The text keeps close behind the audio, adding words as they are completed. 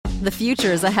The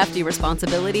future is a hefty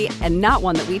responsibility and not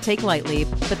one that we take lightly,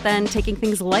 but then taking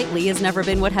things lightly has never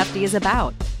been what Hefty is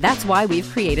about. That's why we've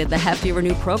created the Hefty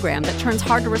Renew program that turns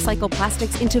hard-to-recycle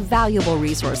plastics into valuable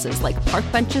resources like park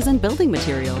benches and building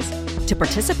materials. To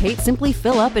participate, simply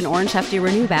fill up an orange Hefty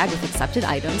Renew bag with accepted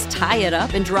items, tie it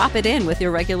up, and drop it in with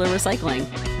your regular recycling.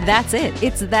 That's it.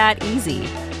 It's that easy.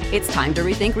 It's time to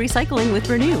rethink recycling with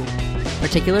Renew.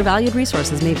 Particular valued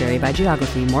resources may vary by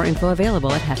geography. More info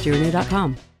available at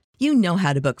heftyrenew.com. You know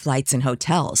how to book flights and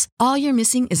hotels. All you're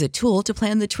missing is a tool to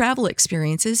plan the travel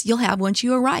experiences you'll have once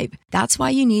you arrive. That's why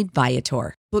you need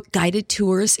Viator. Book guided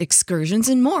tours, excursions,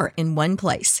 and more in one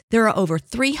place. There are over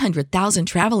 300,000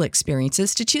 travel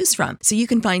experiences to choose from, so you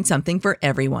can find something for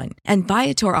everyone. And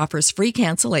Viator offers free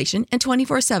cancellation and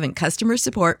 24/7 customer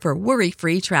support for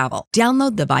worry-free travel.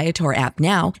 Download the Viator app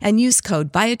now and use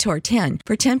code Viator10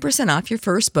 for 10% off your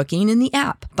first booking in the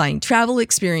app. Find travel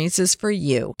experiences for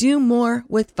you. Do more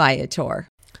with Viator.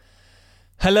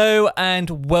 Hello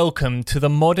and welcome to the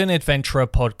Modern Adventurer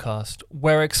podcast,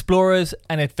 where explorers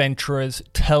and adventurers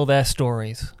tell their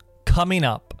stories. Coming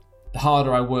up, the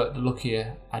harder I work, the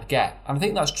luckier I'd get. And I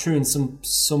think that's true in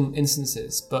some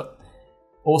instances, but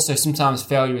also sometimes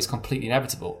failure is completely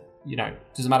inevitable. You know,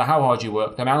 it doesn't matter how hard you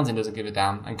work, the mountain doesn't give a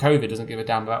damn, and COVID doesn't give a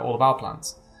damn about all of our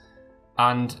plans.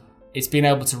 And it's being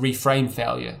able to reframe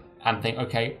failure and think,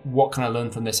 okay, what can I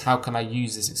learn from this? How can I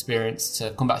use this experience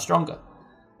to come back stronger?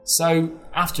 So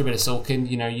after a bit of sulking,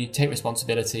 you know, you take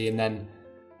responsibility, and then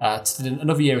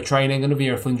another year of training, another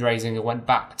year of fundraising. I went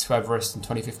back to Everest in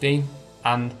 2015,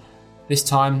 and this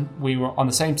time we were on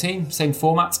the same team, same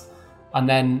format, and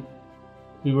then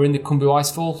we were in the Khumbu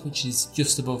Icefall, which is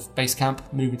just above base camp,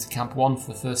 moving to Camp 1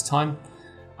 for the first time,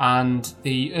 and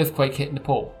the earthquake hit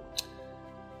Nepal.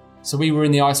 So we were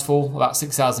in the icefall about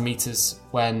 6,000 meters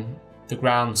when the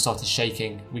ground started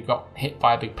shaking. We got hit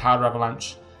by a big powder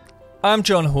avalanche. I'm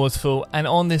John Horsfall, and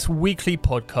on this weekly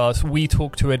podcast we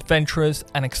talk to adventurers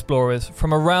and explorers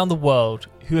from around the world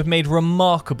who have made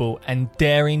remarkable and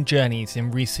daring journeys in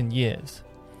recent years.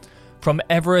 From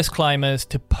Everest climbers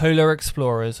to polar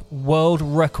explorers, world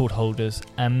record holders,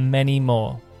 and many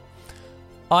more.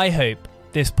 I hope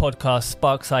this podcast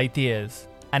sparks ideas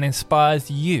and inspires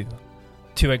you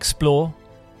to explore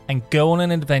and go on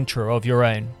an adventure of your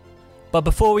own. But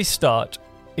before we start,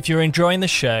 if you're enjoying the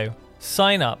show,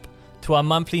 sign up to our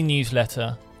monthly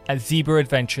newsletter at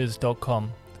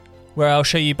zebraadventures.com, where I'll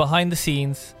show you behind the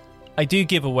scenes, I do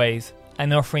giveaways,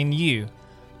 and offering you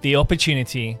the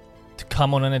opportunity to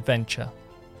come on an adventure.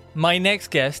 My next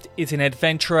guest is an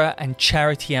adventurer and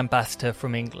charity ambassador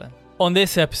from England. On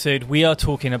this episode, we are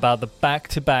talking about the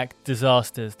back-to-back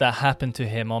disasters that happened to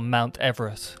him on Mount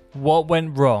Everest, what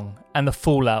went wrong, and the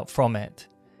fallout from it.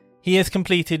 He has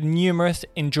completed numerous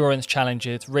endurance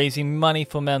challenges, raising money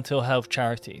for mental health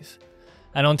charities.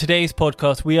 And on today's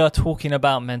podcast, we are talking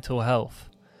about mental health.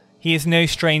 He is no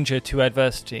stranger to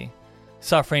adversity,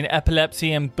 suffering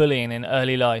epilepsy and bullying in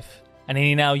early life, and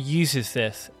he now uses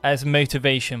this as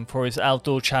motivation for his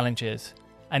outdoor challenges,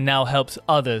 and now helps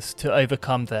others to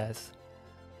overcome theirs.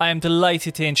 I am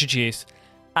delighted to introduce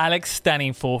Alex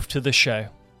Staniforth to the show.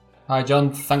 Hi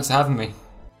John, thanks for having me.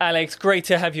 Alex, great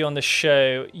to have you on the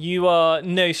show. You are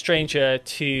no stranger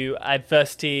to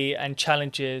adversity and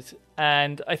challenges,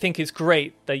 and I think it's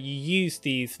great that you use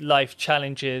these life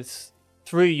challenges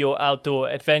through your outdoor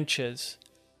adventures.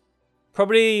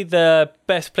 Probably the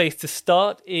best place to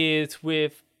start is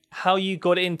with how you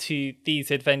got into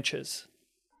these adventures.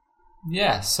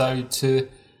 Yeah, so to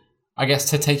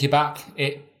take you back,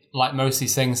 it, like most of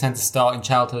these things, tend to start in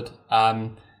childhood.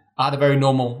 I had a very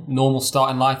normal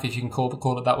start in life, if you can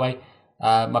call it that way.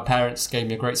 My parents gave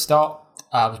me a great start.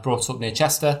 I was brought up near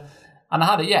Chester, and I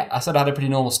had a pretty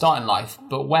normal start in life.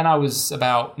 But when I was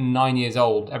about 9 years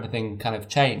old, everything kind of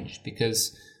changed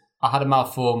because I had a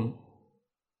mild form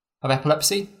of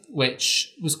epilepsy,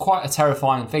 which was quite a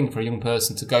terrifying thing for a young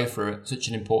person to go through at such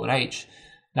an important age.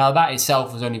 Now, that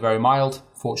itself was only very mild,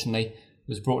 fortunately. It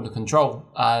was brought under control,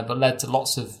 but led to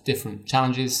lots of different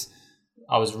challenges.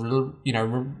 I was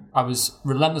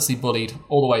relentlessly bullied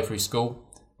all the way through school,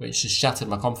 which just shattered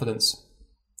my confidence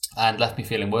and left me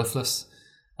feeling worthless.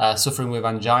 Suffering with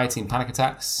anxiety and panic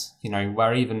attacks,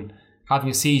 where even having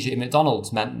a seizure in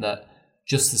McDonald's meant that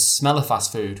just the smell of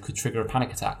fast food could trigger a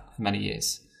panic attack for many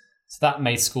years. So that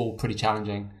made school pretty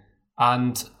challenging.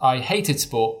 And I hated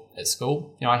sport at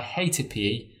school. I hated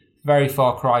PE, very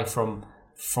far cry from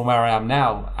where I am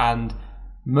now. And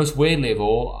most weirdly of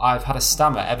all, I've had a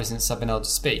stammer ever since I've been able to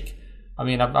speak. I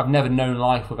mean, I've never known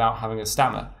life without having a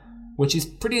stammer, which is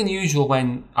pretty unusual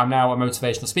when I'm now a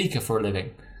motivational speaker for a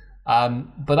living.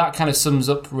 But that kind of sums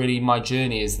up really my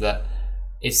journey, is that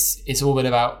it's all been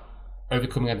about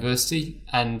overcoming adversity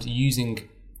and using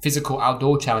physical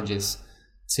outdoor challenges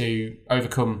to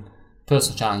overcome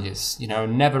personal challenges,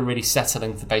 never really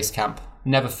settling for base camp,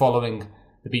 never following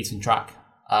the beaten track,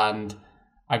 and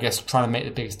I guess trying to make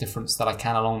the biggest difference that I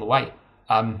can along the way.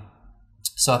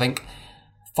 So I think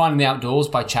finding the outdoors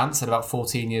by chance at about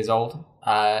 14 years old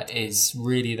is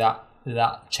really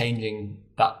that changing,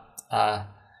 that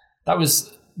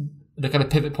was the kind of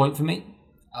pivot point for me,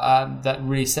 that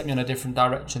really set me on a different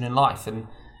direction in life. And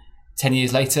 10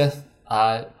 years later,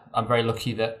 I'm very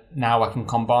lucky that now I can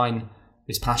combine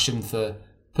this passion for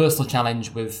personal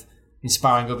challenge with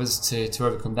inspiring others to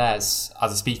overcome theirs.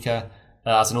 As a speaker,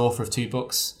 as an author of 2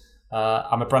 books,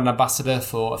 I'm a brand ambassador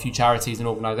for a few charities and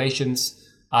organisations,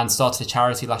 and started a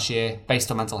charity last year based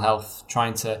on mental health,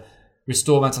 trying to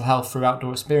restore mental health through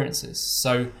outdoor experiences.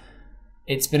 So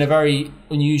it's been a very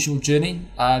unusual journey.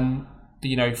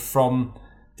 From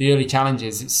the early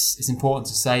challenges, it's important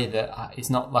to say that it's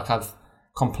not like I've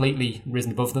completely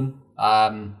risen above them.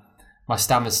 My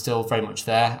stamina's still very much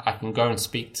there. I can go and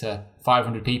speak to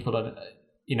 500 people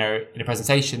in a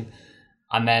presentation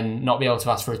and then not be able to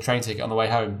ask for a train ticket on the way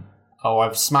home. Or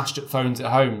I've smashed up phones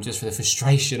at home just for the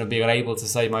frustration of being unable to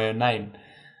say my own name.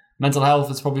 Mental health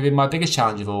has probably been my biggest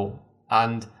challenge of all.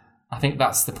 And I think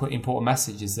that's the important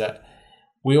message, is that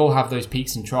we all have those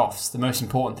peaks and troughs. The most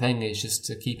important thing is just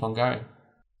to keep on going.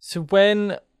 So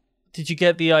when did you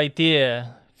get the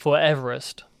idea for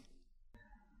Everest?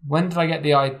 When did I get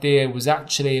the idea was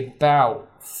actually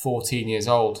about 14 years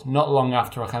old, not long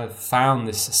after I kind of found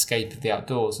this escape of the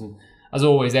outdoors. And as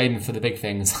always, aiming for the big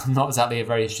things. I'm not exactly a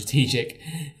very strategic,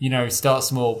 start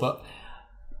small, but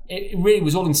it really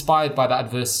was all inspired by that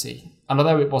adversity. And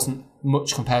although it wasn't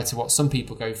much compared to what some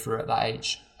people go through at that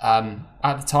age,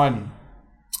 at the time,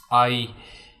 I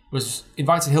was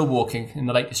invited hill walking in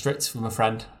the Lake District with a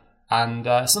friend,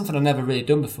 and something I'd never really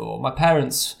done before. My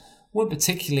parents weren't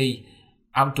particularly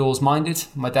outdoors minded.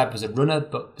 My dad was a runner,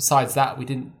 but besides that, we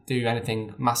didn't do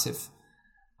anything massive.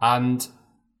 And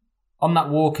on that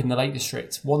walk in the Lake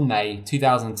District, one May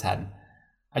 2010,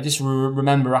 I just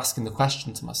remember asking the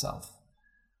question to myself,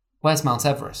 where's Mount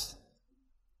Everest?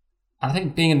 And I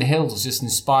think being in the hills just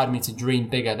inspired me to dream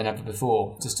bigger than ever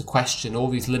before, just to question all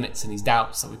these limits and these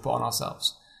doubts that we put on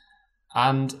ourselves.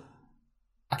 And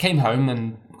I came home,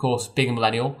 and of course, being a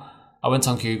millennial, I went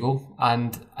on Google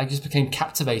and I just became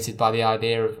captivated by the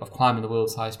idea of climbing the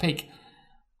world's highest peak.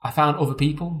 I found other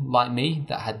people like me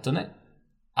that had done it,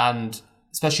 and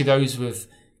especially those with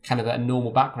kind of a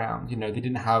normal background, they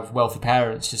didn't have wealthy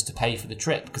parents just to pay for the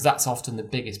trip, because that's often the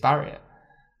biggest barrier.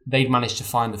 They'd managed to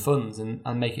find the funds and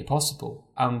make it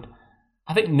possible. And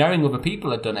I think knowing other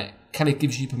people had done it kind of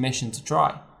gives you permission to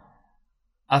try.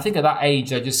 I think at that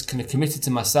age, I just kind of committed to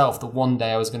myself that one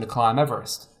day I was going to climb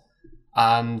Everest.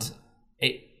 And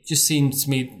it just seemed to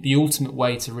me the ultimate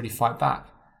way to really fight back.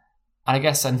 And I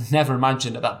guess I never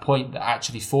imagined at that point that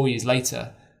actually 4 years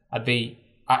later, I'd be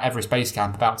at Everest Base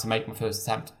Camp about to make my first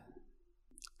attempt.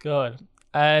 Good.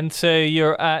 And so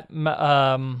you're at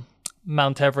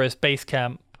Mount Everest Base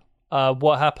Camp.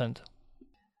 What happened?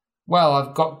 Well,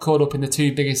 I've got caught up in the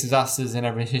 2 biggest disasters in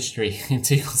Everest history in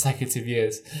 2 consecutive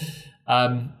years.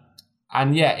 And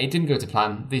yeah, it didn't go to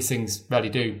plan. These things rarely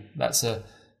do. That's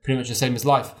pretty much the same as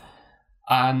life.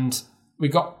 And we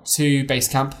got to base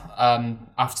camp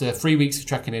after 3 weeks of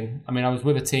trekking in. I was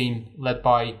with a team led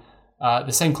by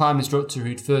the same climbing instructor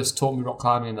who'd first taught me rock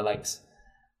climbing in the lakes.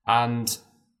 And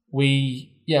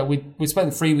we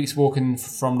spent 3 weeks walking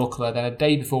from Lukla. Then a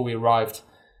day before we arrived,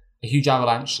 a huge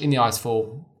avalanche in the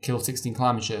icefall killed 16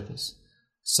 climbing Sherpas.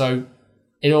 So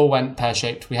it all went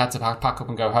pear-shaped. We had to pack up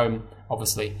and go home,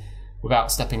 obviously,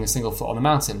 without stepping a single foot on the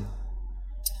mountain.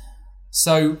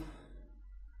 So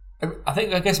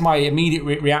I guess my immediate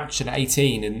reaction at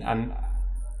 18 and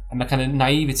the kind of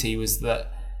naivety was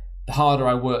that the harder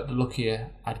I worked, the luckier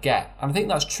I'd get. And I think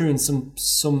that's true in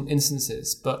some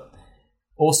instances, but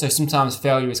also sometimes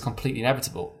failure is completely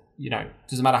inevitable.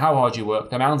 Doesn't matter how hard you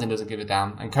work, the mountain doesn't give a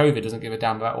damn, and COVID doesn't give a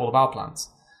damn about all of our plans.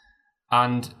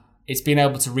 And it's being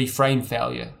able to reframe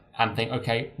failure and think,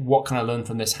 okay, what can I learn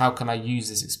from this? How can I use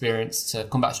this experience to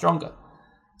come back stronger?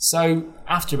 So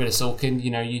after a bit of sulking,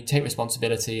 you take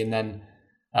responsibility, and then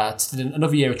did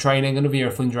another year of training, another year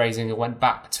of fundraising. I went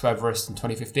back to Everest in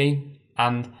 2015,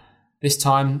 and this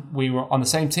time we were on the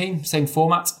same team, same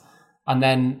format, and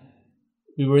then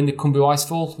we were in the Khumbu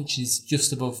Icefall, which is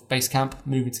just above base camp,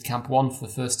 moving to Camp 1 for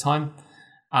the first time,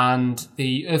 and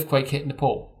the earthquake hit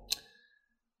Nepal.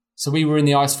 So we were in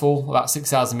the icefall about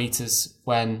 6,000 meters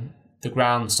when the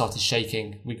ground started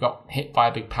shaking. We got hit by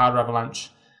a big powder avalanche.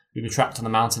 We were trapped on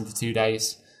the mountain for 2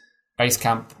 days. base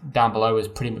camp down below was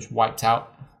pretty much wiped out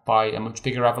by a much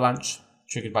bigger avalanche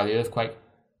triggered by the earthquake.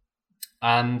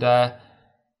 And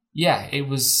it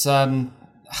was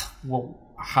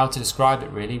how to describe it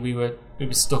really. We were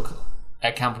stuck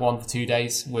at Camp 1 for 2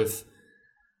 days with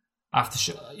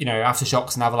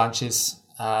aftershocks and avalanches,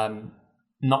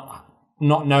 not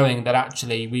knowing that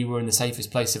actually we were in the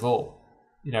safest place of all,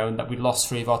 and that we'd lost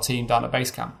 3 of our team down at base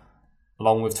camp,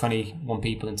 along with 21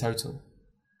 people in total.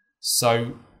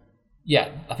 So,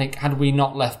 I think had we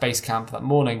not left base camp that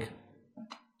morning,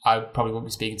 I probably wouldn't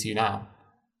be speaking to you now.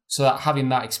 So that having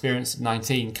that experience at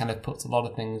 19 kind of puts a lot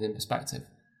of things in perspective.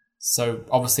 So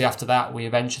obviously after that, we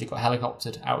eventually got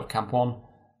helicoptered out of Camp 1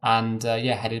 and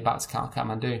headed back to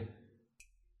Kathmandu.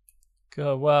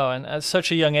 God, wow. And at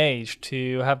such a young age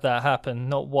to have that happen,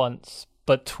 not once,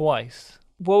 but twice.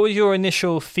 What were your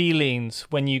initial feelings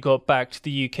when you got back to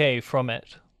the UK from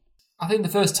it? I think the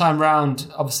first time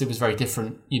round obviously was very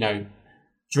different.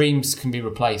 Dreams can be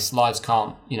replaced, lives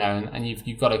can't, and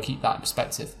you've got to keep that in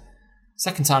perspective.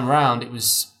 Second time round, it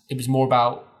was more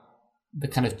about the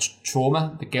kind of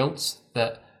trauma, the guilt,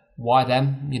 that why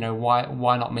them,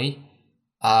 why not me?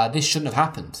 This shouldn't have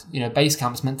happened. Base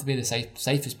camp's meant to be the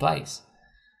safest place.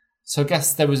 So I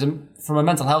guess there was, from a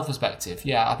mental health perspective,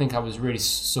 I think I was really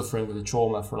suffering with the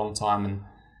trauma for a long time.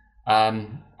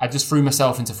 And I just threw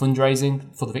myself into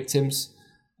fundraising for the victims,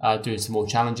 doing some more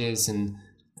challenges. And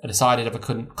I decided if I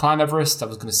couldn't climb Everest, I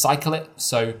was going to cycle it.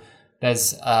 So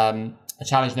there's a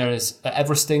challenge known as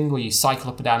Everesting, where you cycle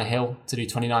up and down a hill to do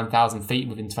 29,000 feet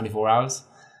within 24 hours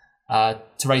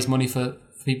to raise money for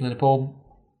people in Nepal.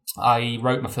 I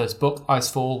wrote my first book,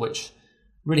 Icefall, which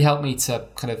really helped me to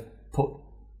kind of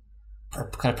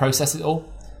process it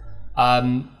all.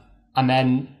 And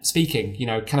then speaking,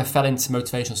 kind of fell into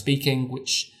motivational speaking,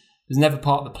 which was never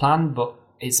part of the plan, but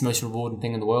it's the most rewarding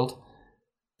thing in the world.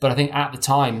 But I think at the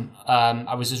time,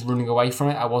 I was just running away from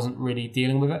it. I wasn't really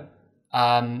dealing with it.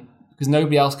 Because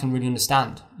nobody else can really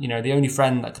understand. The only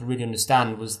friend that could really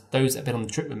understand was those that had been on the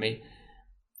trip with me,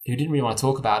 who didn't really want to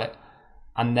talk about it.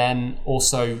 And then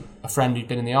also a friend who'd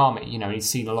been in the army, he'd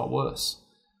seen a lot worse.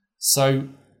 So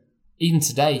even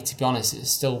today, to be honest, it's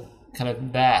still kind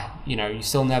of there. You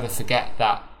still never forget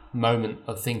that moment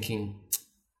of thinking,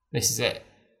 this is it,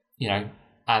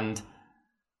 and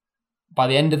by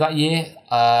the end of that year,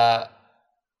 I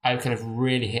kind of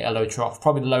really hit a low trough,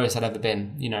 probably the lowest I'd ever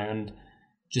been, and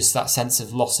just that sense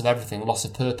of loss of everything, loss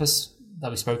of purpose that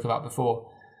we spoke about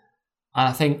before. And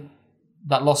I think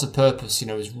that loss of purpose,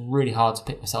 was really hard to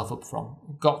pick myself up from.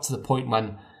 It got to the point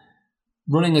when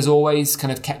running has always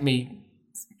kind of kept me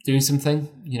doing something,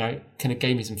 kind of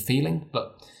gave me some feeling.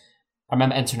 But I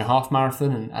remember entering a half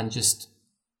marathon and just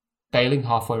bailing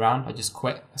halfway around. I just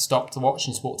quit. I stopped to watch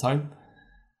and walked home.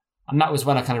 And that was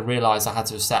when I kind of realised I had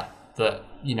to accept that,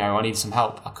 I needed some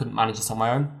help. I couldn't manage this on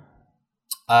my own.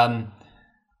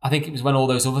 I think it was when all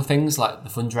those other things like the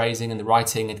fundraising and the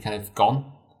writing had kind of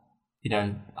gone,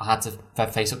 I had to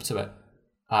face up to it.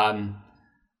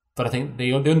 But I think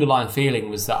the underlying feeling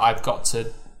was that I've got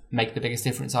to make the biggest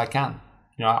difference I can.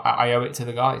 I owe it to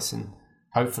the guys, and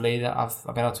hopefully that I've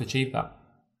been able to achieve that.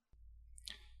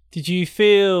 Did you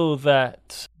feel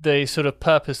that the sort of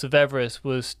purpose of Everest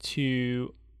was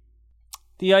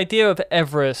the idea of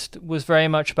Everest was very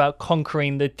much about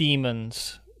conquering the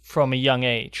demons from a young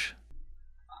age?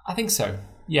 I think so,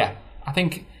 yeah. I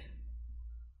think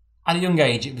at a young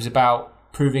age it was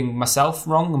about proving myself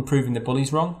wrong and proving the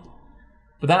bullies wrong.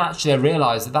 But then actually I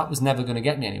realised that was never going to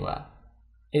get me anywhere.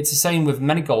 It's the same with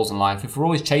many goals in life. If we're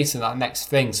always chasing that next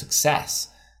thing, success,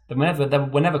 then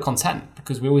we're never content,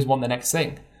 because we always want the next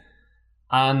thing.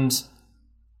 And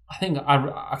I think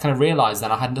I kind of realised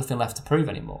then I had nothing left to prove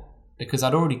anymore, because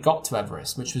I'd already got to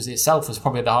Everest, which was itself was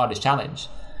probably the hardest challenge.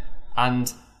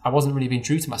 And I wasn't really being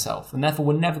true to myself, and therefore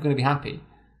we're never going to be happy.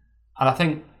 And I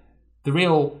think the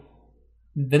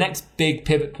next big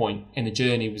pivot point in the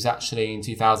journey was actually in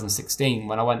 2016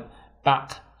 when I went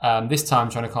back, this time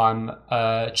trying to climb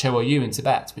Choa-Yu in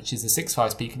Tibet, which is the sixth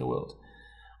highest peak in the world.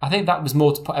 I think that was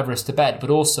more to put Everest to bed, but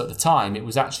also at the time it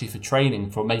was actually for training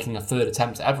for making a third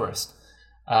attempt at Everest.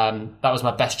 That was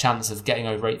my best chance of getting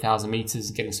over 8,000 meters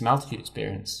and getting some altitude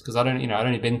experience, because I'd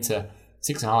only been to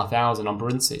 6,500 on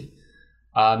Burunsi.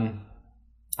 And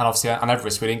obviously on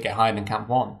Everest we didn't get higher than Camp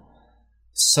 1.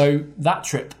 So that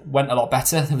trip went a lot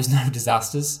better. There was no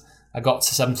disasters. I got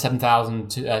to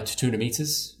 7,200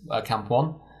 meters, Camp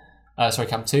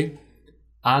 2.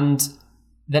 And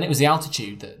then it was the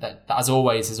altitude that as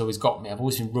always has always got me. I've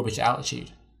always been rubbish at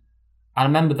altitude. And I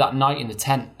remember that night in the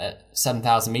tent at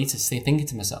 7,000 meters thinking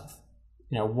to myself,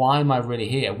 why am I really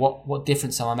here? What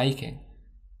difference am I making?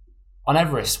 on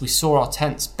Everest, we saw our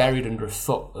tents buried under a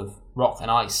foot of rock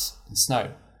and ice and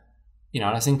snow. And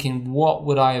I was thinking, what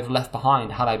would I have left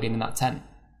behind had I been in that tent?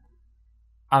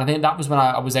 And I think that was when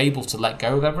I was able to let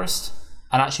go of Everest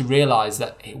and actually realise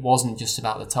that it wasn't just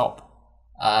about the top.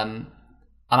 And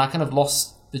I kind of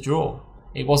lost the draw.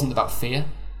 It wasn't about fear.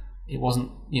 It wasn't,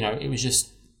 it was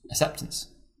just acceptance.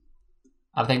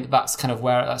 I think that's kind of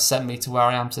where that sent me to where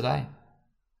I am today.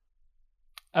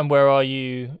 And where are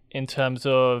you in terms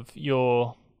of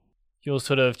your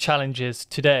sort of challenges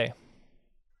today?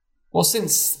 Well,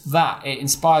 since that, it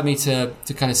inspired me to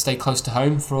kind of stay close to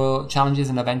home for challenges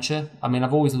and adventure. I mean,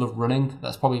 I've always loved running.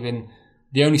 That's probably been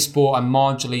the only sport I'm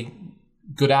marginally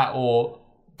good at or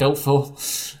built for.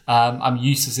 I'm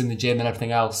useless in the gym and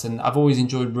everything else, and I've always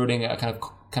enjoyed running at a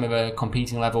kind of a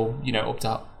competing level.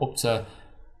 Up to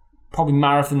probably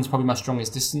marathons, probably my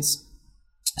strongest distance.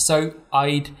 So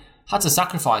I'd had to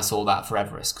sacrifice all that for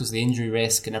Everest because of the injury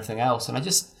risk and everything else, and I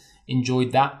just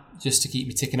enjoyed that just to keep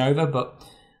me ticking over. But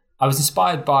I was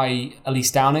inspired by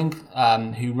Elise Downing,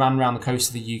 who ran around the coast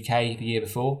of the UK the year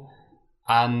before,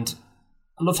 and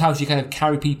I loved how she kind of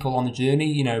carried people on the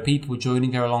journey. People were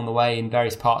joining her along the way in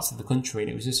various parts of the country,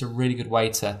 and it was just a really good way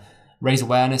to raise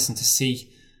awareness and to see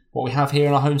what we have here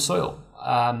in our home soil,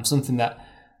 something that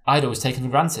I'd always taken for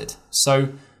granted. So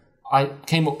I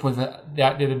came up with the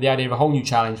idea of a whole new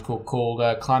challenge called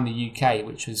Climb the UK,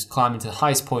 which was climbing to the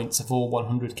highest points of all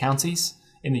 100 counties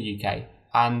in the UK.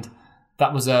 And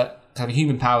that was a kind of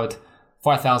human-powered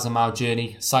 5,000-mile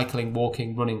journey, cycling,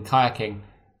 walking, running, kayaking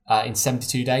in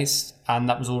 72 days. And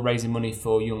that was all raising money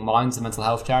for Young Minds, a mental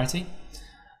health charity.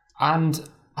 And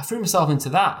I threw myself into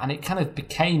that, and it kind of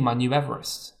became my new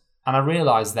Everest. And I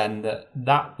realised then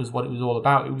that was what it was all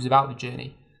about. It was about the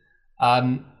journey.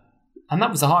 And that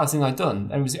was the hardest thing I'd done.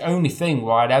 And it was the only thing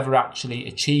where I'd ever actually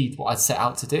achieved what I'd set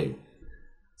out to do.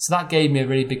 So that gave me a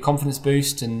really big confidence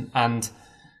boost. And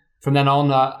from then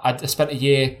on, I spent a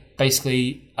year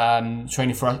basically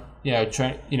training for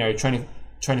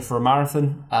a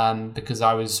marathon because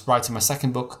I was writing my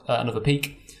second book, Another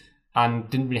Peak, and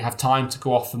didn't really have time to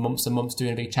go off for months and months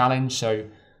doing a big challenge. So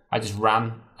I just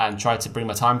ran and tried to bring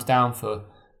my times down for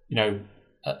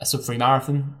a sub-3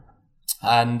 marathon.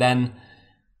 And then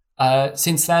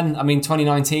since then,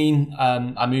 2019,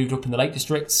 I moved up in the Lake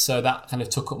District, so that kind of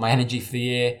took up my energy for the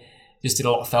year. Just did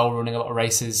a lot of fell running, a lot of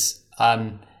races.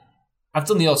 I've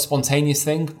done the odd spontaneous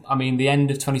thing. The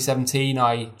end of 2017,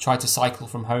 I tried to cycle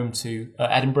from home to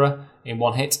Edinburgh in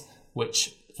one hit,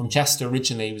 which from Chester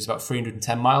originally was about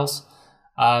 310 miles.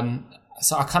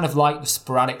 So I kind of like the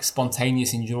sporadic,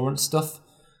 spontaneous endurance stuff.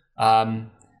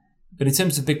 But in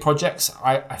terms of big projects,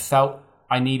 I felt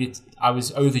I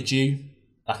was overdue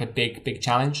like a big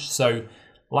challenge. So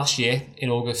last year in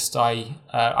August, I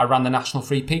ran the National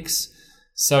Three Peaks.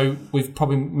 So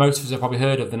most of us have probably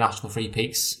heard of the National Three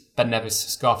Peaks: Ben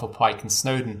Nevis, Scarfield Pike and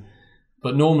Snowdon.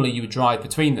 But normally you would drive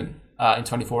between them in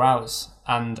 24 hours.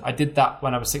 And I did that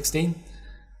when I was 16.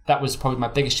 That was probably my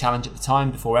biggest challenge at the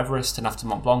time, before Everest and after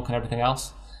Mont Blanc and everything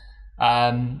else.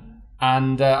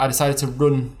 And I decided to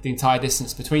run the entire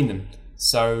distance between them.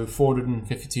 So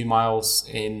 452 miles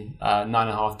in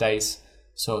 9.5 days.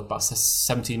 So about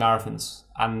 17 marathons.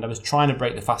 And I was trying to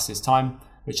break the fastest time,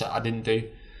 which I didn't do.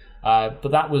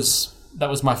 But that was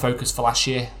my focus for last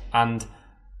year. And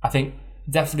I think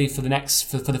definitely for the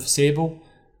foreseeable,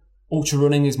 ultra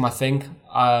running is my thing.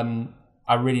 I've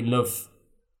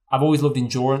always loved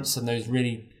endurance and those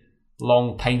really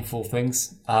long, painful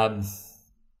things. But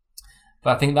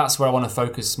I think that's where I want to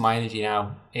focus my energy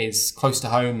now, is close to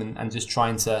home and just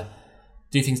trying to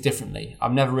do things differently.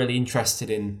 I'm never really interested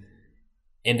in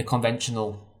the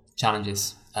conventional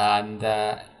challenges. And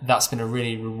that's been a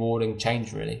really rewarding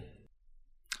change, really.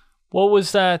 What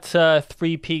was that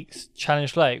Three Peaks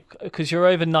challenge like? Because you're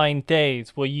over 9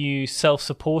 days. Were you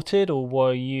self-supported, or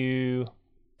were you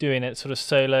doing it sort of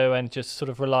solo and just sort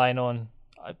of relying on,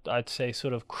 I'd say,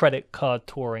 sort of credit card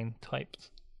touring types?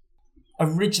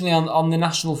 Originally on the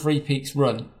National Three Peaks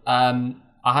run, I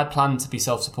had planned to be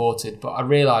self-supported, but I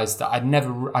realised that I'd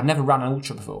never ran an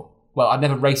ultra before. Well, I'd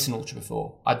never raced an ultra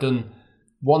before. I'd done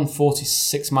one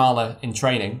 46-miler in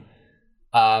training,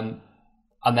 and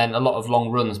then a lot of long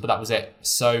runs, but that was it.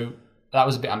 So that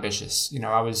was a bit ambitious.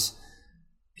 I was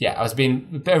being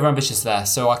a bit overambitious there.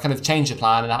 So I kind of changed the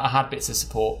plan, and I had bits of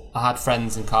support. I had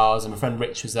friends and cars, and my friend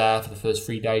Rich was there for the first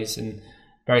 3 days, and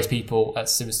various people at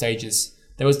similar stages.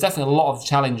 There was definitely a lot of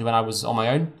challenge when I was on my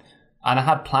own, and I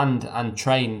had planned and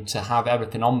trained to have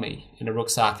everything on me in a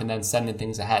rucksack and then sending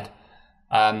things ahead.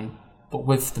 But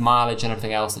with the mileage and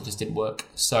everything else, it just didn't work.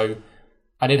 So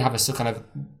I did have a kind of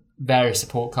various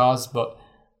support cars, but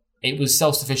it was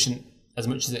self-sufficient as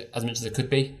much as it could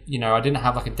be. You know, I didn't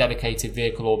have like a dedicated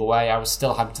vehicle all the way. I was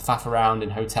still having to faff around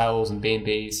in hotels and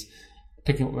B&Bs,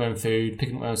 picking up my own food,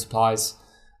 picking up my own supplies.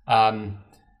 And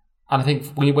I think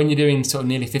when you're doing sort of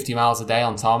nearly 50 miles a day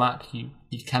on tarmac, you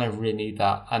kind of really need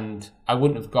that. And I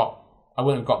wouldn't have got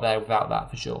there without that,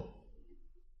 for sure.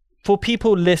 For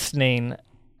people listening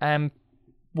and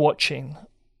watching,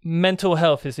 mental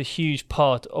health is a huge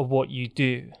part of what you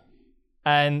do.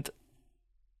 And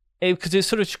because it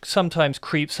sort of sometimes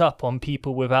creeps up on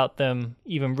people without them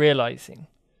even realizing.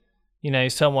 You know,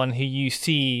 someone who you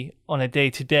see on a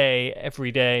day-to-day,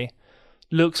 every day,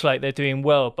 looks like they're doing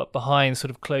well, but behind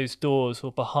sort of closed doors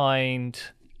or behind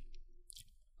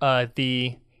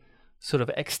the sort of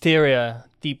exterior,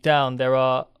 deep down, there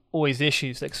are always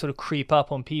issues that sort of creep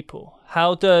up on people.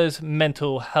 How does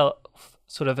mental health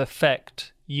sort of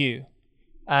affect you?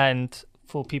 And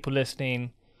for people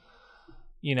listening,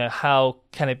 you know, how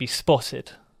can it be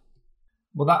spotted?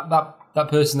 Well, that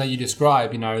person that you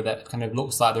describe, you know, that kind of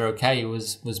looks like they're okay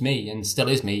was me and still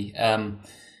is me.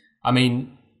 I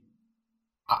mean,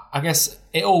 I guess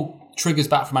it all triggers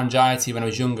back from anxiety when I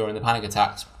was younger and the panic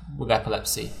attacks with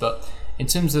epilepsy. But in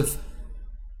terms of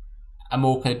a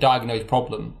more kind of diagnosed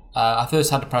problem, I first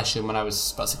had depression when I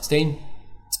was about 16.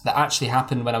 That actually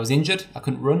happened when I was injured. I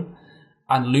couldn't run.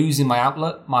 And losing my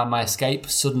outlet, my escape,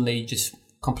 suddenly just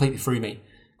completely threw me.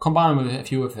 Combined with a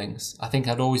few other things. I think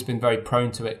I'd always been very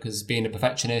prone to it because being a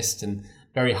perfectionist and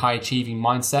very high achieving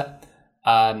mindset.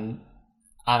 And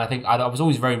I think I was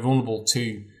always very vulnerable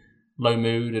to low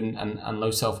mood and low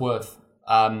self-worth.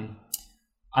 And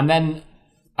then,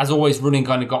 as always, running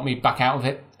kind of got me back out of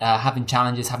it, having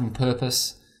challenges, having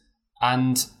purpose.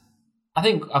 And I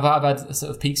think I've had sort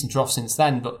of peaks and troughs since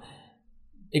then, but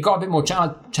it got a bit more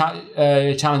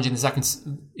challenging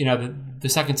the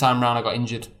second time round I got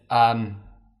injured.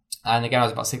 And again, I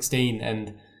was about 16,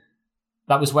 and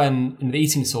that was when the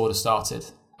eating disorder started.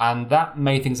 And that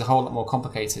made things a whole lot more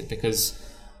complicated because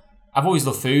I've always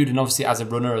loved food, and obviously as a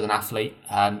runner, as an athlete,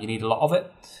 you need a lot of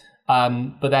it.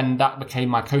 But then that became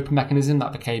my coping mechanism,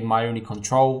 that became my only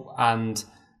control, and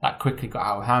that quickly got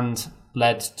out of hand,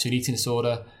 led to an eating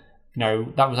disorder. You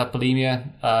know, that was like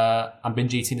bulimia and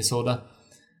binge eating disorder.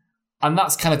 And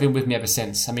that's kind of been with me ever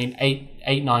since. I mean,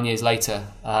 9 years later,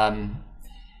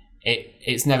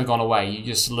 it's never gone away. You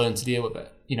just learn to deal with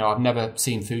it. You know, I've never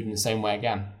seen food in the same way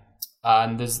again.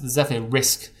 And there's definitely a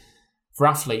risk for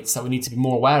athletes that we need to be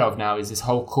more aware of now, is this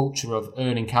whole culture of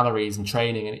earning calories and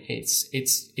training. And it's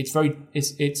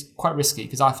quite risky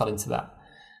because I fell into that.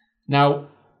 Now,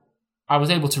 I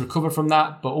was able to recover from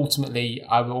that, but ultimately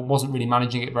I wasn't really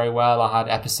managing it very well. I had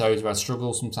episodes where I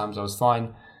struggled. Sometimes I was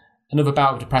fine. Another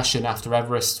bout of depression after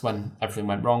Everest when everything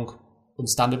went wrong,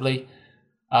 understandably.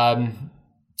 And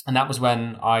that was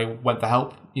when I went for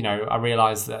help. You know, I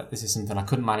realised that this is something I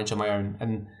couldn't manage on my own.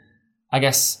 And I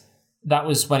guess that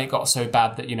was when it got so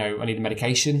bad that, you know, I needed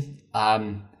medication.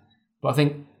 But I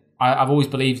think I've always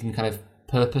believed in kind of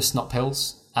purpose, not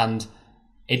pills. And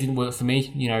it didn't work for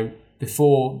me. You know,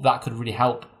 before that could really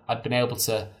help, I'd been able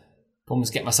to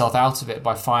almost get myself out of it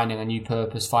by finding a new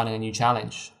purpose, finding a new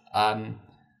challenge. And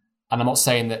I'm not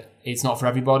saying that it's not for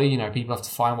everybody. You know, people have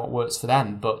to find what works for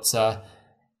them. But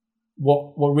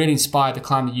what really inspired the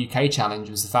Climb the UK challenge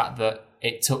was the fact that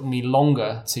it took me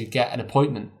longer to get an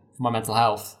appointment for my mental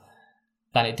health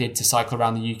than it did to cycle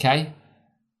around the UK.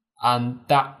 And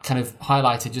that kind of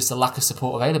highlighted just a lack of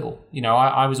support available. You know,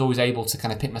 I was always able to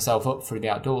kind of pick myself up through the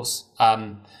outdoors.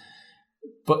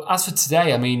 But as for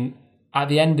today, I mean, at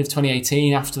the end of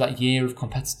 2018, after that year of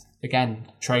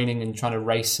training and trying to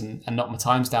race and knock my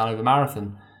times down over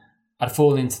marathon, I'd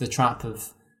fallen into the trap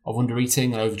of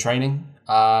undereating and overtraining.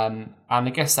 And I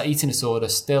guess that eating disorder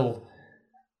still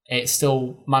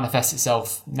manifests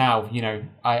itself now. You know,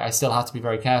 I still have to be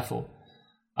very careful.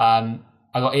 I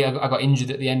got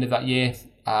injured at the end of that year.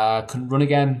 Couldn't run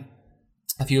again.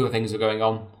 A few other things were going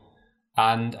on.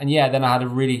 And yeah, then I had a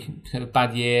really kind of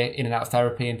bad year in and out of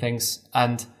therapy and things.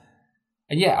 And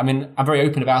yeah, I mean, I'm very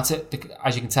open about it,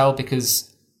 as you can tell,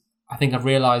 because I think I've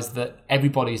realised that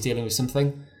everybody is dealing with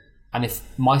something. And if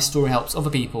my story helps other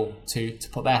people to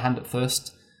put their hand up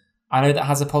first, I know that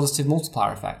has a positive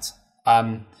multiplier effect.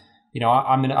 You know,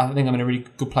 I think I'm in a really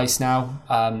good place now.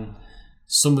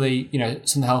 Some of the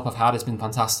help I've had has been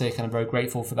fantastic, and I'm very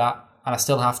grateful for that. And I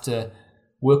still have to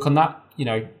work on that. You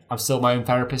know, I'm still my own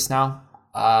therapist now.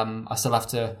 I still have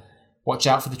to watch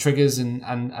out for the triggers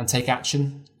and take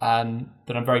action.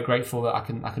 But I'm very grateful that I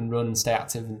can run and stay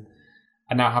active and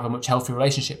now have a much healthier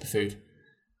relationship with food.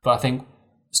 But I think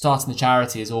starting the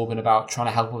charity has all been about trying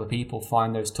to help other people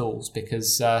find those tools,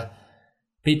 because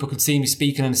people could see me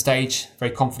speaking on the stage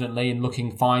very confidently and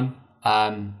looking fine,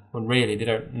 when really they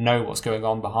don't know what's going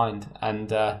on behind.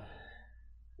 And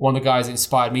one of the guys that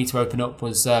inspired me to open up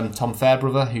was Tom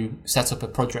Fairbrother, who set up a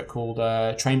project called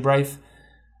Train Brave.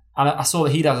 And I saw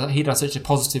that he'd had such a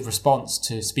positive response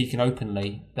to speaking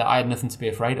openly that I had nothing to be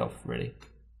afraid of, really.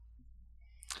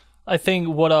 I think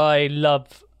what I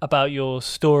love about your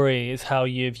story is how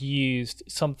you've used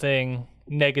something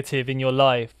negative in your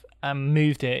life and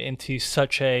moved it into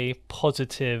such a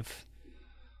positive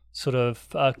sort of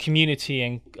community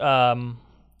and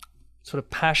sort of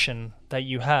passion that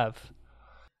you have.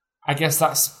 I guess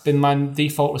that's been my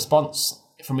default response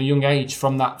from a young age,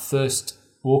 from that first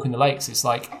walk in the lakes. It's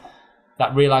like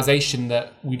that realization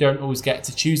that we don't always get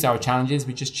to choose our challenges,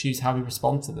 we just choose how we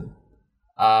respond to them.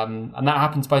 And that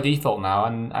happens by default now,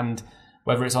 and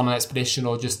whether it's on an expedition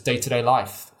or just day-to-day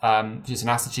life, just an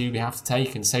attitude we have to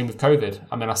take. And same with COVID.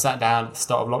 I mean, I sat down at the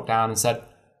start of lockdown and said,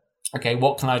 okay,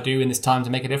 what can I do in this time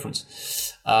to make a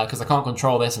difference? Because I can't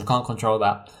control this and I can't control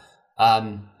that.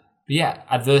 But yeah,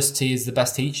 adversity is the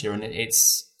best teacher, and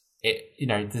there's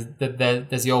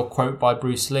the old quote by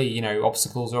Bruce Lee,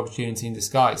 obstacles are opportunity in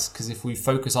disguise, because if we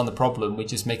focus on the problem, we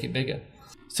just make it bigger.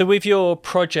 So with your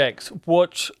project,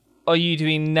 what are you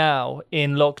doing now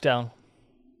in lockdown?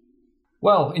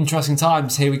 Well, interesting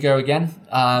times. Here we go again.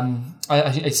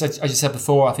 As you said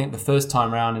before, I think the first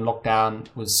time around in lockdown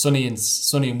was sunny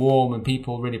and warm, and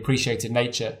people really appreciated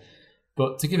nature.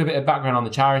 But to give a bit of background on the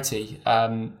charity,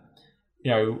 Mount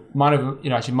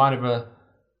Everest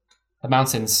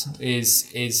Mountains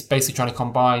is basically trying to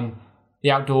combine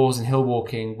the outdoors and hill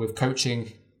walking with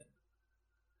coaching.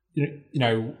 We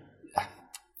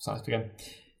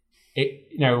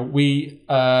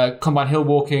combine hill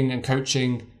walking and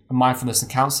coaching and mindfulness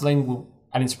and counselling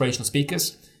and inspirational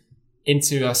speakers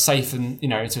into a safe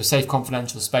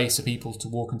confidential space for people to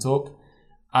walk and talk,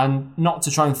 and not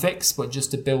to try and fix, but just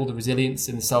to build the resilience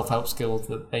and the self-help skills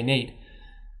that they need.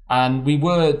 And we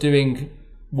were doing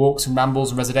walks and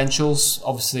rambles and residentials.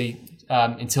 Obviously,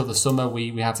 until the summer,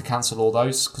 we had to cancel all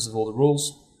those because of all the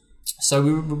rules. So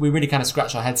we really kind of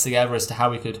scratched our heads together as to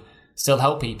how we could still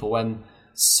help people when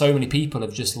so many people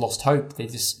have just lost hope. They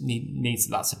just need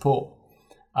that support.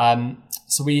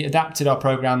 So we adapted our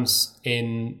programs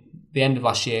in the end of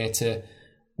last year to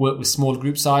work with smaller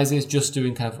group sizes, just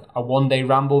doing kind of a one-day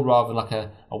ramble rather than like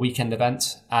a weekend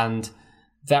event. And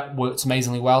that worked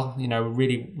amazingly well.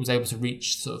 Really was able to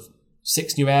reach sort of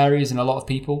 6 new areas and a lot of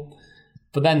people.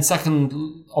 But then the second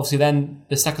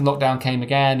lockdown came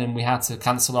again, and we had to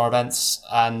cancel our events,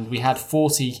 and we had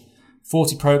 40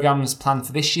 programs planned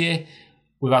for this year.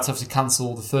 We've had to obviously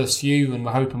cancel the first few, and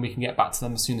we're hoping we can get back to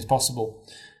them as soon as possible.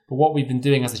 But what we've been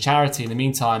doing as a charity in the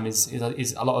meantime is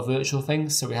a lot of virtual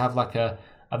things. So we have like a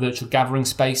virtual gathering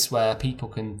space where people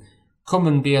can come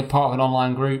and be a part of an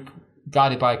online group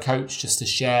guided by a coach, just to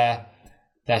share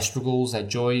their struggles, their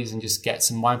joys, and just get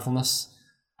some mindfulness.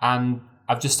 And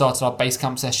I've just started our base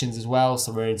camp sessions as well.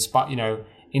 So we're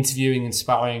interviewing,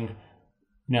 inspiring,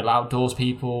 outdoors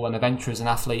people and adventurers and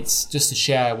athletes, just to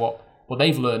share what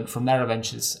they've learned from their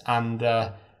adventures, and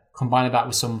combining that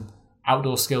with some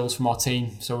outdoor skills from our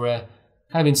team. So we're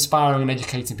kind of inspiring and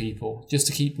educating people just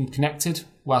to keep them connected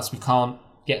whilst we can't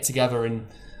get together in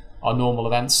our normal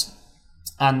events.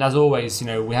 And as always,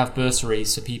 we have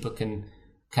bursaries so people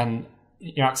can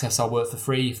access our work for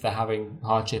free if they're having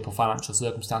hardship or financial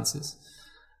circumstances.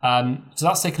 So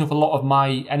that's taken up a lot of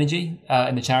my energy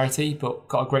in the charity, but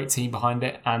got a great team behind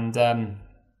it. And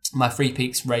my Free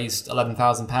Peaks raised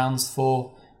 £11,000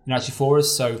 for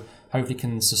us, so hopefully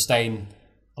can sustain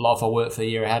a lot of our work for the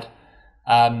year ahead.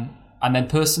 And then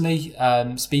personally,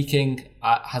 speaking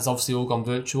has obviously all gone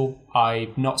virtual.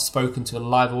 I've not spoken to a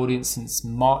live audience since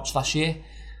March last year,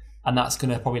 and that's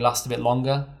going to probably last a bit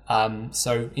longer.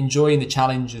 So enjoying the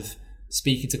challenge of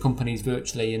speaking to companies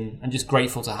virtually, and just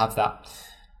grateful to have that.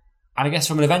 And I guess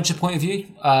from an adventure point of view,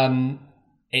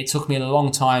 it took me a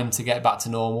long time to get back to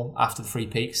normal after the Free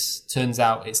Peaks. Turns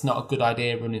out it's not a good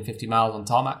idea running 50 miles on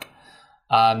tarmac.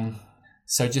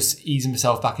 So just easing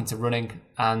myself back into running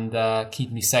and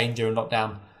keeping me sane during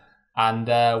lockdown.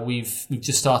 And we've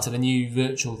just started a new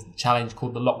virtual challenge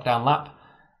called the Lockdown Lap,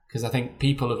 because I think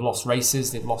people have lost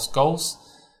races, they've lost goals.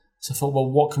 So I thought, well,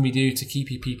 what can we do to keep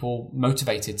people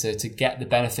motivated to get the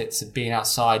benefits of being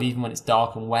outside, even when it's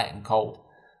dark and wet and cold?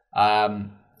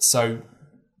 So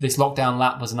this Lockdown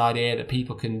Lap was an idea that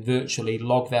people can virtually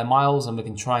log their miles, and we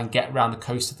can try and get around the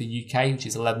coast of the UK, which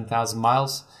is 11,000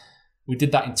 miles. We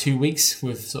did that in 2 weeks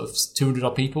with sort of 200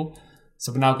 odd people.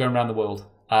 So we're now going around the world.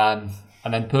 And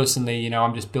then personally,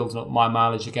 I'm just building up my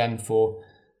mileage again for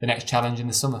the next challenge in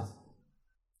the summer.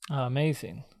 Oh,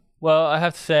 amazing. Well, I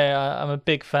have to say I'm a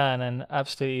big fan and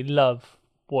absolutely love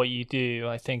what you do.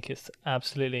 I think it's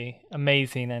absolutely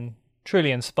amazing and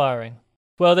truly inspiring.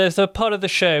 Well, there's a part of the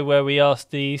show where we ask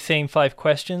the same 5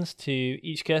 questions to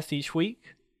each guest each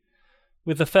week.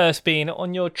 With the first being,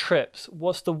 on your trips,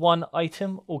 what's the one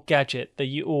item or gadget that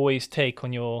you always take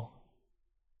on your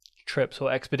trips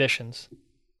or expeditions?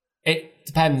 It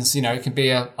depends, it could be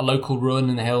a local run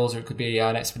in the hills, or it could be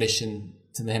an expedition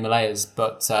to the Himalayas.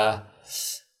 But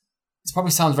it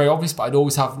probably sounds very obvious, but I'd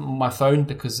always have my phone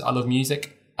because I love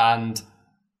music, and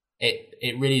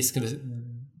it really is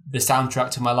the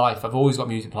soundtrack to my life. I've always got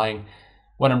music playing.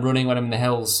 When I'm running, when I'm in the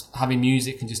hills, having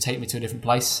music can just take me to a different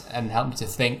place and help me to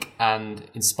think and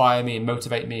inspire me and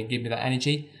motivate me and give me that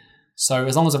energy. So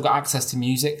as long as I've got access to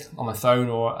music on my phone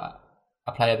or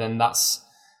a player, then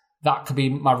that could be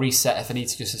my reset if I need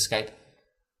to just escape.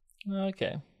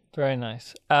 Okay, very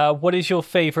nice. What is your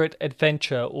favourite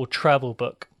adventure or travel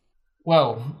book?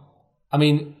 Well, I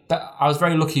was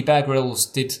very lucky. Bear Grylls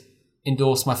did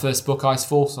endorse my first book,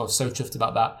 Icefall, so I was so chuffed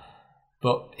about that.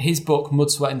 But his book,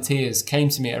 Mud, Sweat and Tears, came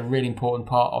to me at a really important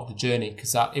part of the journey,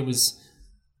 because it was,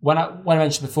 when I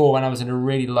mentioned before, when I was in a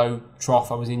really low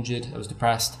trough, I was injured, I was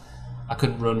depressed, I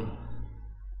couldn't run.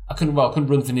 I couldn't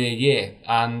run for nearly a year,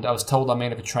 and I was told I may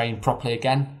never train properly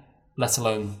again, let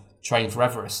alone train for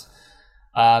Everest.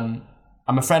 And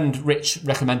my friend Rich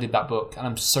recommended that book, and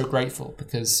I'm so grateful,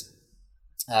 because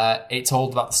it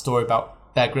told about the story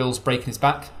about Bear Grylls breaking his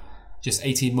back just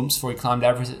 18 months before he climbed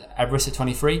Everest at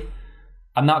 23.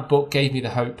 And that book gave me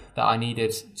the hope that I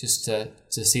needed just to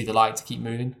see the light, to keep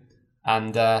moving.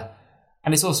 And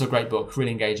it's also a great book,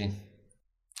 really engaging.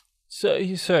 So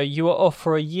you were off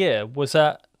for a year. What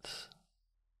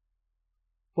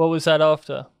was that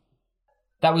after?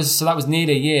 That was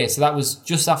nearly a year. So that was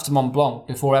just after Mont Blanc,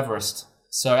 before Everest.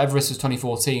 So Everest was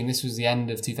 2014. This was the end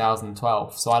of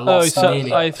 2012. So I lost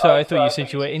nearly... I thought you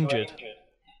said you were injured.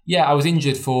 Yeah, I was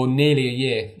injured for nearly a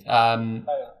year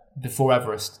before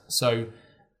Everest. So,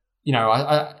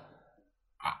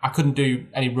 I couldn't do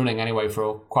any running anyway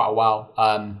for quite a while.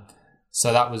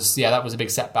 So that was a big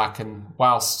setback. And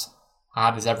whilst I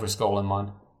had this Everest goal in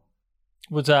mind.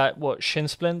 Was that shin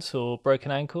splints or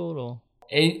broken ankle or?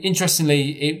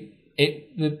 Interestingly,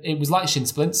 it was like shin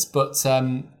splints, but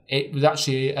it was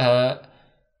actually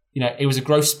it was a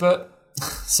growth spurt.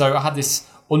 So I had this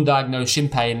undiagnosed shin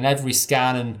pain, and every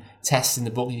scan and test in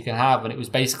the book you can have, and it was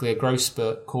basically a growth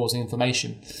spurt causing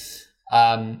inflammation.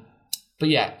 But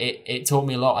yeah, it taught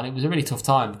me a lot, and it was a really tough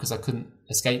time because I couldn't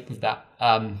escape with that.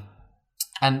 And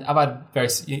I've had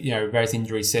various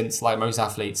injuries since, like most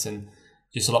athletes, and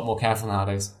just a lot more careful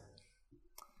nowadays.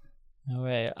 All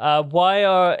right. Why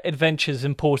are adventures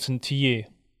important to you?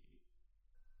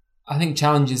 I think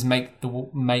challenges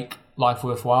make life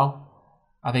worthwhile.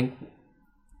 I think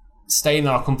staying in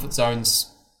our comfort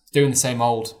zones, doing the same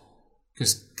old,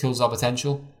 just kills our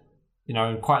potential.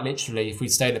 And quite literally, if we'd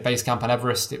stayed at base camp on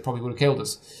Everest, it probably would have killed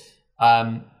us.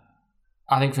 I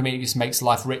think for me, it just makes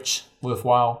life rich,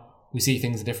 worthwhile. We see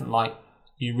things in a different light.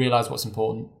 You realise what's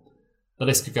important. The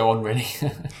list could go on, really.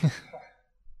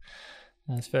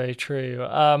 That's very true.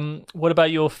 What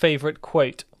about your favourite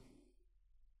quote?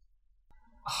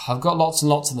 I've got lots and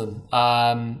lots of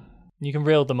them. You can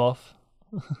reel them off.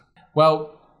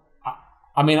 Well,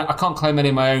 I can't claim any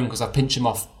of my own because I pinch them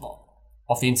off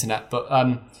the internet. But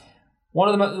one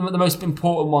of the most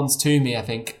important ones to me, I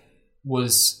think,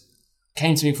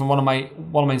 came to me from one of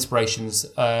my inspirations,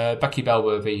 Becky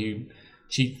Bellworthy, who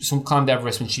she climbed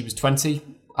Everest when she was 20.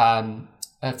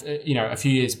 A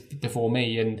few years before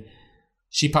me, and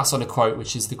she passed on a quote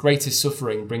which is, "The greatest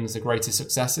suffering brings the greatest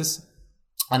successes."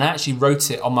 And I actually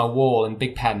wrote it on my wall in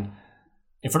big pen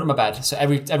in front of my bed. So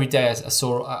every day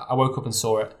I woke up and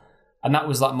saw it, and that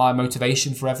was like my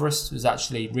motivation for Everest, was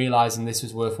actually realizing this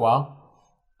was worthwhile.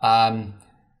 And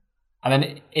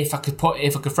then if I could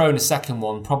throw in a second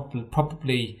one,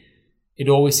 probably "It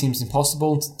always seems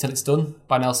impossible until it's done"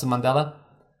 by Nelson Mandela.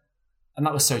 And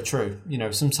that was so true.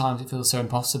 Sometimes it feels so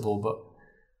impossible,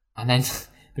 and then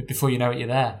before you know it, you're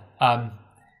there.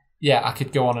 I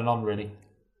could go on, really.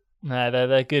 No,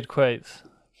 they're good quotes.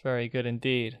 Very good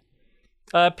indeed.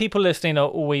 People listening are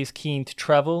always keen to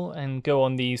travel and go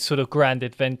on these sort of grand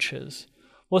adventures.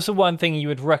 What's the one thing you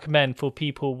would recommend for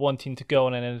people wanting to go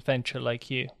on an adventure like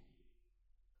you?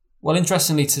 Well,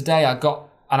 interestingly, today I got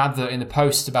an advert in the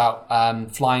Post about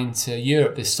flying to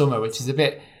Europe this summer, which is a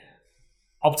bit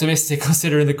optimistic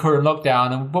considering the current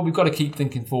lockdown, but we've got to keep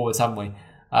thinking forwards, haven't we?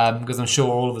 Because I'm sure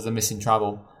all of us are missing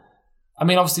travel.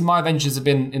 Obviously my adventures have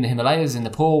been in the Himalayas, in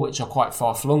Nepal, which are quite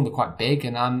far flung, they're quite big,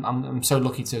 and I'm so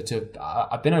lucky to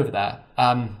I've been over there.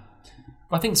 But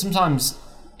I think sometimes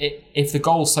if the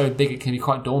goal's so big, it can be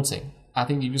quite daunting. I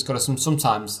think you've just got to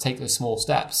sometimes take those small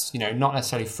steps, not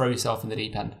necessarily throw yourself in the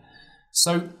deep end.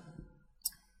 So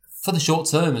for the short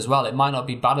term as well, it might not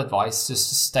be bad advice just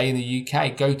to stay in the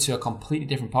UK, go to a completely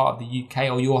different part of the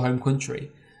UK or your home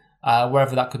country,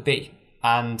 wherever that could be.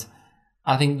 And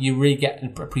I think you really get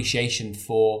an appreciation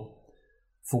for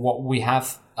what we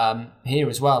have here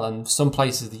as well. And some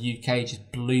places the UK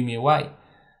just blew me away.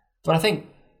 But I think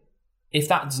if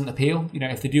that doesn't appeal,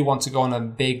 if they do want to go on a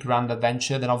big grand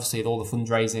adventure, then obviously all the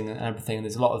fundraising and everything,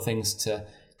 there's a lot of things to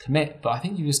commit. But I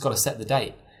think you've just got to set the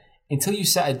date. Until you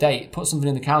set a date, put something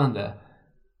in the calendar,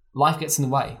 life gets in the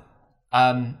way.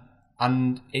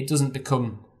 And it doesn't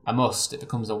become a must, it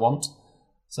becomes a want.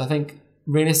 So I think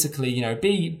realistically,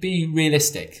 be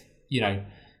realistic,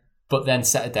 but then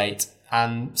set a date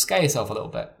and scare yourself a little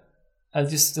bit.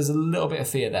 There's a little bit of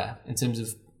fear there in terms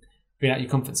of being out your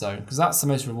comfort zone, because that's the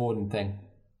most rewarding thing.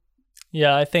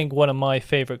 Yeah, I think one of my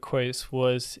favorite quotes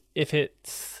was, if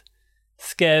it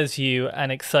scares you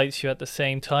and excites you at the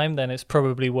same time, then it's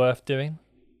probably worth doing.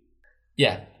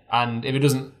 Yeah, and if it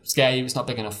doesn't scare you, it's not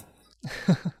big enough.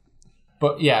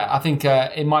 But yeah, I think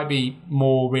it might be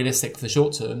more realistic for the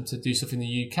short term to do stuff in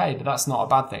the UK, but that's not a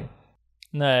bad thing.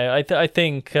 No, I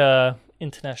think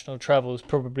international travel is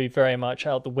probably very much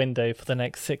out the window for the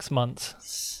next 6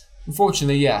 months.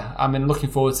 Unfortunately, yeah. I'm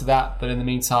looking forward to that, but in the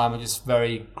meantime, I'm just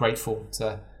very grateful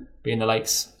to be in the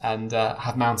lakes and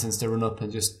have mountains to run up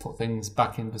and just put things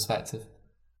back in perspective.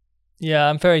 Yeah,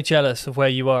 I'm very jealous of where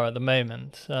you are at the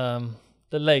moment. The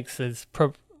lakes is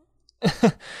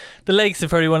the lakes are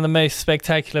probably one of the most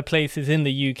spectacular places in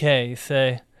the UK.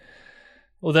 So,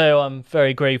 although I'm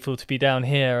very grateful to be down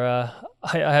here,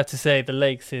 I have to say the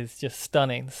lakes is just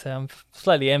stunning. So I'm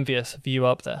slightly envious of you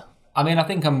up there. I mean, I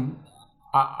think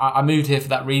I moved here for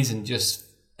that reason. Just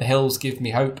the hills give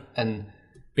me hope, and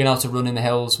being able to run in the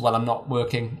hills while I'm not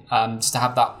working, just to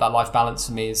have that life balance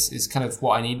for me is kind of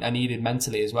what I needed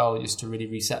mentally as well, just to really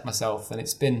reset myself. And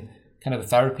it's been kind of a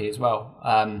therapy as well.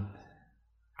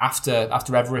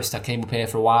 After Everest, I came up here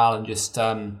for a while, and just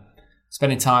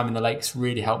spending time in the lakes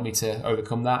really helped me to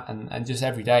overcome that. And just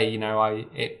every day,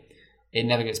 it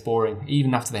never gets boring.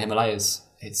 Even after the Himalayas,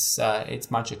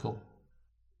 it's magical.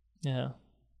 Yeah.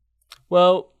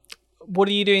 Well, what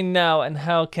are you doing now, and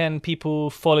how can people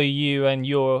follow you and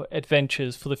your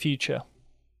adventures for the future?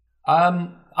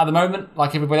 At the moment,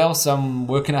 like everybody else, I'm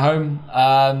working at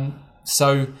home.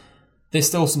 So there's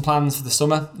still some plans for the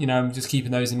summer. I'm just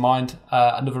keeping those in mind.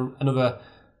 Another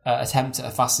attempt at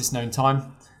a fastest known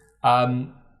time.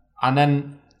 And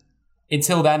then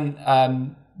until then,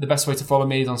 the best way to follow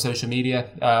me is on social media.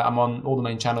 I'm on all the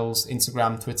main channels: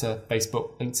 Instagram, Twitter,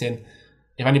 Facebook, LinkedIn.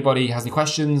 If anybody has any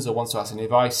questions or wants to ask any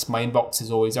advice, my inbox is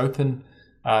always open.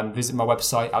 Visit my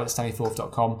website,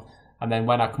 alexstaniforth.com. And then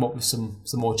when I come up with some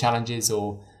more challenges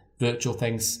or virtual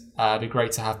things, it'd be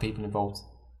great to have people involved.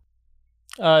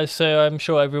 So I'm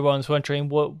sure everyone's wondering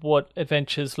what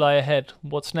adventures lie ahead.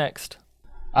 What's next?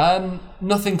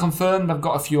 Nothing confirmed. I've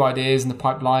got a few ideas in the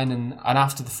pipeline, and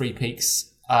after the 3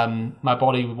 peaks, my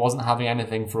body wasn't having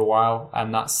anything for a while,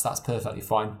 and that's perfectly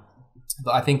fine.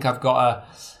 But I think I've got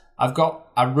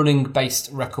a running-based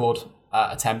record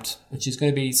attempt, which is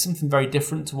going to be something very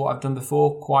different to what I've done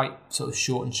before, quite sort of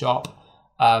short and sharp.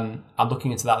 I'm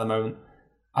looking into that at the moment.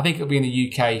 I think it'll be in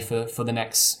the UK for the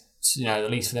next, at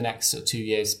least for the next sort of 2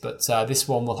 years. But this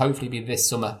one will hopefully be this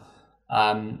summer.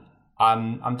 I'm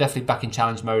definitely back in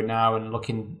challenge mode now and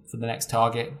looking for the next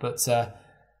target. But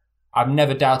I've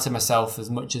never doubted myself as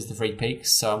much as the 3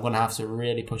 peaks, so I'm going to have to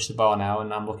really push the bar now,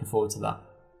 and I'm looking forward to that.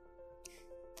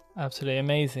 Absolutely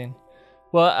amazing.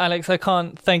 Well, Alex, I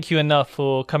can't thank you enough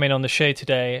for coming on the show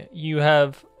today. You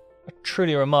have a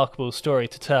truly remarkable story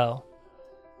to tell,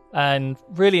 and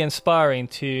really inspiring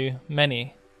to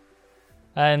many.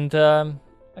 And I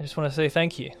just want to say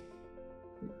thank you.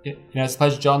 It's a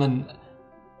pleasure, John,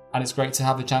 and it's great to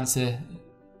have the chance to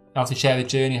share the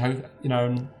journey.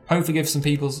 And hopefully give some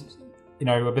people,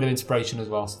 a bit of inspiration as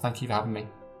well. So thank you for having me.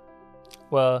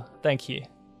 Well, thank you.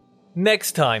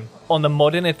 Next time on the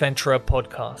Modern Adventurer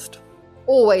podcast.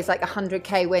 Always like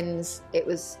 100k wins. It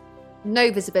was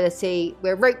no visibility.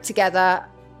 We're roped together.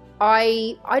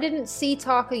 I didn't see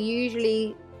Tarka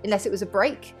usually unless it was a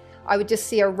break. I would just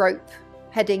see a rope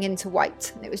heading into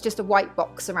white. It was just a white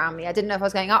box around me. I didn't know if I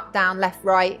was going up, down, left,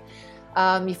 right.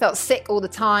 You felt sick all the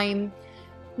time.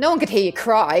 No one could hear you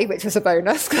cry, which was a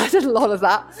bonus because I did a lot of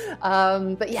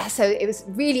that. But yeah, so it was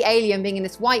really alien being in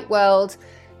this white world.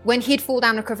 When he'd fall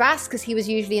down a crevasse, because he was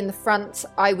usually in the front,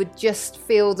 I would just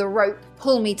feel the rope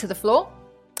pull me to the floor,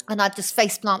 and I'd just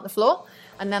face plant the floor.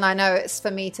 And then I know it's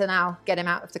for me to now get him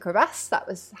out of the crevasse. That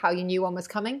was how you knew one was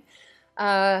coming.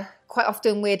 Quite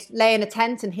often we'd lay in a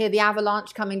tent and hear the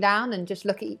avalanche coming down and just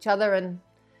look at each other and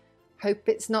hope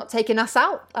it's not taking us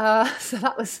out. So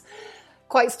that was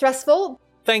quite stressful.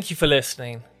 Thank you for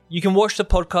listening. You can watch the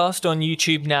podcast on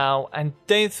YouTube now, and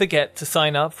don't forget to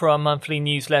sign up for our monthly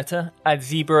newsletter at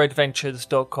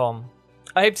zebraadventures.com.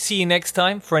 I hope to see you next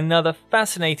time for another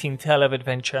fascinating tale of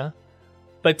adventure.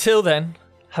 But till then,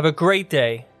 have a great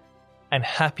day and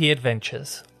happy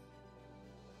adventures.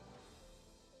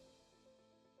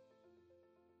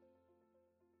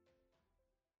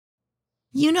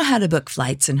 You know how to book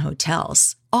flights and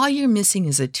hotels. All you're missing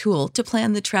is a tool to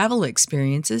plan the travel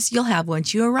experiences you'll have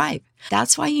once you arrive.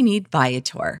 That's why you need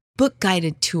Viator. Book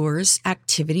guided tours,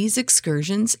 activities,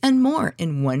 excursions, and more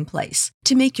in one place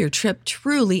to make your trip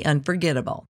truly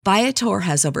unforgettable. Viator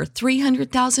has over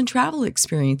 300,000 travel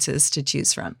experiences to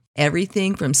choose from.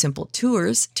 Everything from simple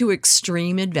tours to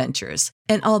extreme adventures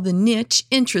and all the niche,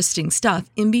 interesting stuff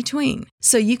in between.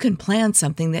 So you can plan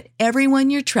something that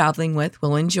everyone you're traveling with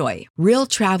will enjoy. Real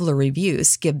traveler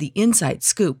reviews give the inside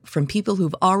scoop from people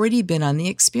who've already been on the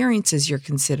experiences you're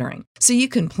considering. So you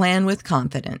can plan with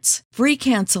confidence. Free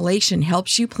cancellation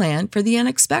helps you plan for the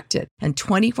unexpected. And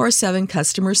 24/7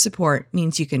 customer support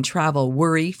means you can travel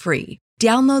worry-free.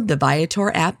 Download the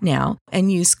Viator app now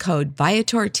and use code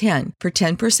Viator10 for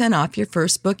 10% off your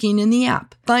first booking in the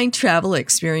app. Find travel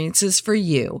experiences for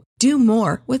you. Do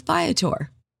more with Viator.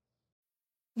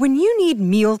 When you need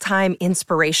mealtime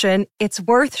inspiration, it's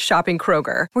worth shopping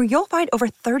Kroger, where you'll find over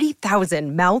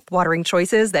 30,000 mouth-watering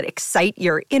choices that excite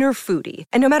your inner foodie.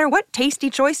 And no matter what tasty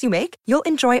choice you make, you'll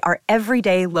enjoy our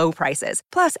everyday low prices,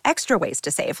 plus extra ways to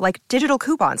save, like digital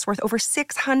coupons worth over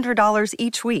 $600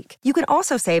 each week. You can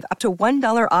also save up to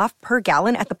 $1 off per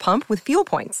gallon at the pump with fuel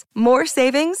points. More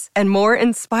savings and more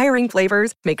inspiring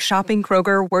flavors make shopping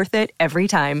Kroger worth it every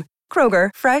time. Kroger,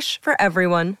 fresh for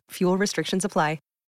everyone. Fuel restrictions apply.